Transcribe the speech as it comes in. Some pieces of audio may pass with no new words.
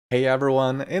Hey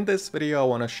everyone, in this video I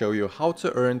want to show you how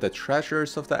to earn the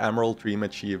Treasures of the Emerald Dream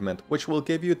achievement, which will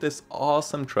give you this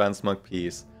awesome transmog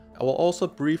piece. I will also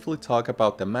briefly talk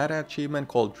about the meta achievement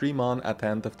called Dream On at the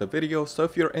end of the video, so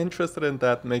if you're interested in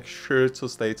that, make sure to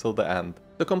stay till the end.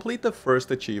 To complete the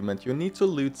first achievement, you need to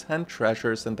loot 10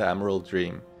 treasures in the Emerald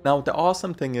Dream. Now the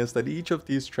awesome thing is that each of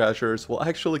these treasures will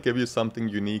actually give you something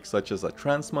unique, such as a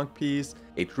transmog piece,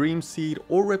 a dream seed,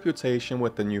 or reputation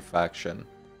with the new faction.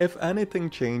 If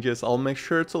anything changes, I'll make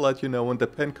sure to let you know in the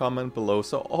pinned comment below,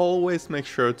 so always make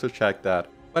sure to check that.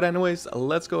 But anyways,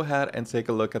 let's go ahead and take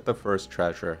a look at the first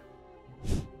treasure.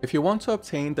 If you want to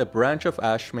obtain the branch of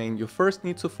Ashamane, you first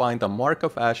need to find the mark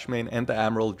of Ashamane in the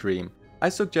Emerald Dream. I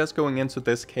suggest going into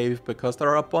this cave because there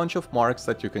are a bunch of marks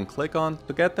that you can click on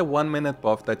to get the 1-minute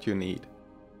buff that you need.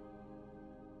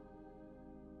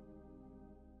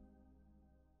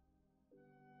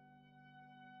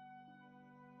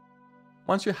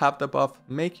 Once you have the buff,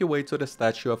 make your way to the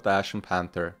statue of the Ashen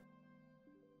Panther.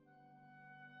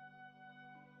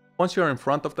 Once you're in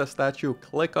front of the statue,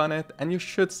 click on it and you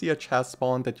should see a chest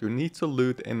spawn that you need to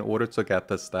loot in order to get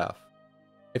the staff.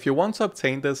 If you want to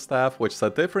obtain this staff, which is a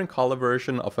different color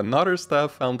version of another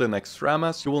staff found in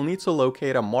Extremis, you will need to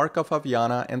locate a mark of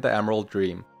Aviana in the Emerald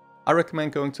Dream. I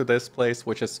recommend going to this place,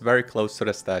 which is very close to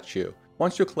the statue.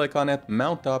 Once you click on it,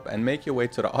 mount up and make your way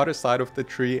to the other side of the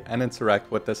tree and interact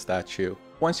with the statue.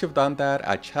 Once you've done that,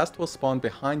 a chest will spawn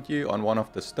behind you on one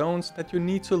of the stones that you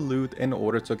need to loot in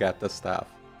order to get the staff.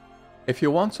 If you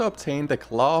want to obtain the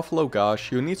Claw of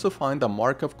Logash, you need to find the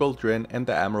Mark of Goldrin in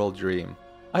the Emerald Dream.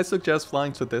 I suggest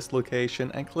flying to this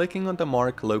location and clicking on the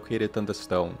mark located on the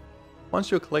stone. Once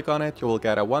you click on it, you will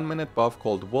get a 1-minute buff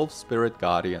called Wolf Spirit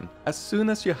Guardian. As soon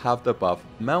as you have the buff,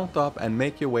 mount up and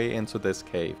make your way into this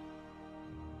cave.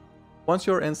 Once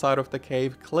you're inside of the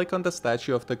cave, click on the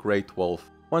statue of the Great Wolf.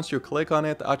 Once you click on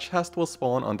it, a chest will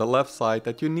spawn on the left side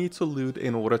that you need to loot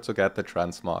in order to get the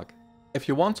transmog. If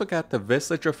you want to get the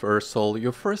Visage of Ursol,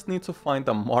 you first need to find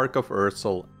the Mark of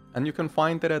Ursol, and you can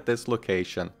find it at this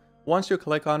location. Once you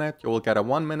click on it, you will get a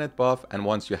 1-minute buff, and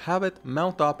once you have it,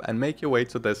 mount up and make your way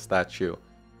to this statue.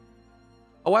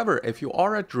 However, if you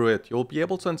are a druid, you'll be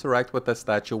able to interact with the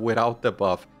statue without the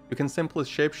buff. You can simply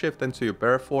shapeshift into your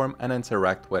bear form and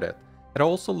interact with it. It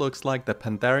also looks like the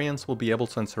Pandarians will be able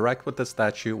to interact with the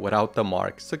statue without the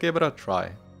mark, so give it a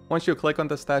try. Once you click on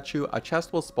the statue, a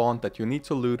chest will spawn that you need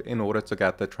to loot in order to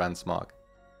get the transmog.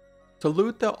 To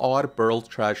loot the odd Burl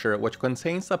treasure, which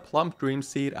contains a plump dream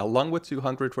seed along with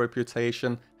 200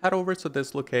 reputation, head over to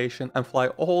this location and fly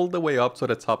all the way up to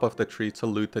the top of the tree to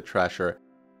loot the treasure.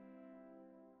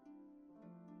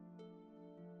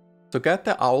 To get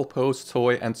the Owl Post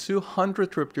toy and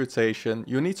 200 reputation,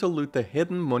 you need to loot the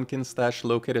hidden Munkin stash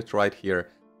located right here.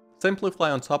 Simply fly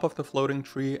on top of the floating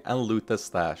tree and loot the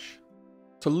stash.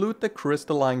 To loot the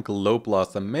Crystalline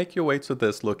Glowblossom, make your way to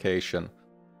this location.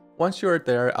 Once you are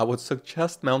there, I would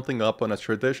suggest mounting up on a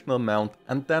traditional mount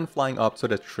and then flying up to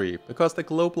the tree, because the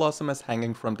Glowblossom is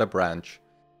hanging from the branch.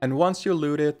 And once you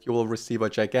loot it, you will receive a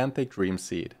gigantic dream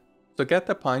seed. To get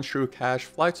the Pineshrew Cache,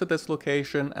 fly to this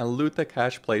location and loot the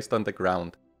cache placed on the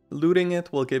ground. Looting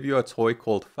it will give you a toy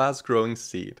called Fast Growing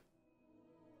Seed.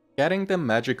 Getting the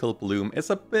Magical Bloom is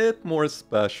a bit more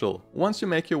special. Once you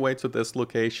make your way to this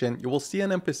location, you will see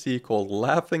an NPC called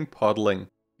Laughing Puddling.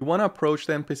 You want to approach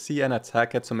the NPC and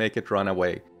attack it to make it run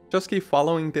away. Just keep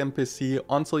following the NPC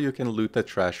until you can loot the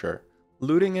treasure.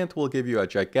 Looting it will give you a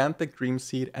gigantic dream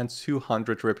seed and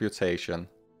 200 reputation.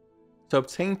 To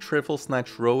obtain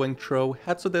Triflesnatch Roving Throw,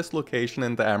 head to this location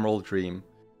in the Emerald Dream.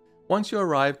 Once you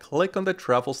arrive, click on the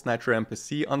Triflesnatcher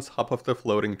NPC on top of the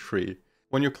floating tree.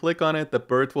 When you click on it, the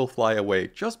bird will fly away.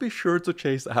 Just be sure to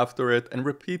chase after it and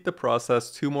repeat the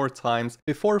process 2 more times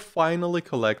before finally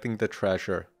collecting the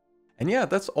treasure. And yeah,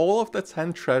 that's all of the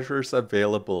 10 treasures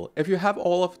available. If you have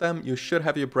all of them, you should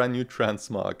have your brand new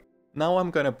transmog. Now I'm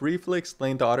gonna briefly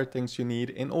explain the other things you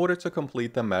need in order to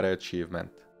complete the meta achievement.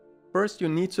 First, you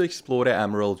need to explore the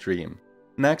Emerald Dream.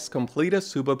 Next, complete a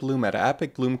Super Bloom at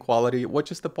Epic Bloom quality,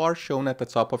 which is the bar shown at the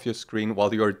top of your screen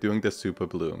while you are doing the Super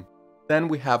Bloom. Then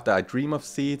we have the I Dream of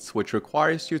Seeds, which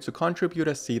requires you to contribute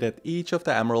a seed at each of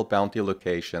the Emerald Bounty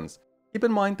locations. Keep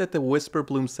in mind that the Whisper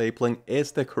Bloom sapling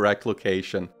is the correct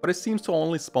location, but it seems to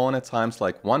only spawn at times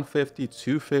like 150,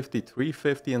 250,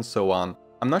 350 and so on.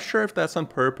 I'm not sure if that's on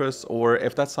purpose or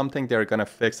if that's something they're gonna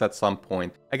fix at some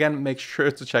point. Again, make sure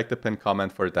to check the pinned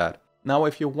comment for that. Now,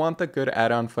 if you want a good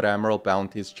add-on for the Emerald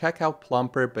Bounties, check out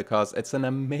Plumper because it's an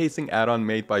amazing add-on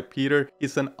made by Peter.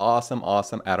 He's an awesome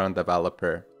add-on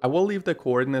developer. I will leave the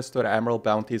coordinates to the Emerald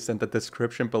Bounties in the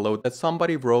description below that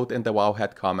somebody wrote in the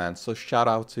Wowhead comments, so shout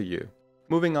out to you.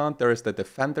 Moving on, there is the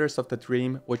Defenders of the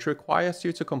Dream, which requires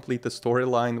you to complete the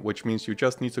storyline, which means you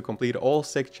just need to complete all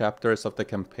 6 chapters of the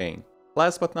campaign.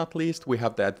 Last but not least, we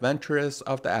have the Adventurers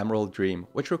of the Emerald Dream,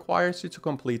 which requires you to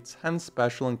complete 10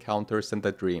 special encounters in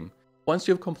the dream. Once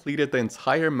you've completed the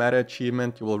entire meta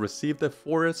achievement, you will receive the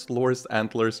Forest Lord's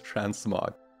Antlers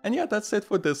Transmog. And yeah, that's it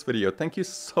for this video. Thank you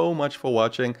so much for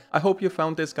watching. I hope you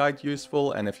found this guide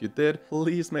useful, and if you did,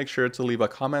 please make sure to leave a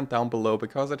comment down below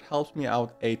because it helps me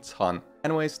out a ton.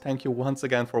 Anyways, thank you once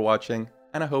again for watching,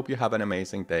 and I hope you have an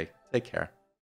amazing day. Take care.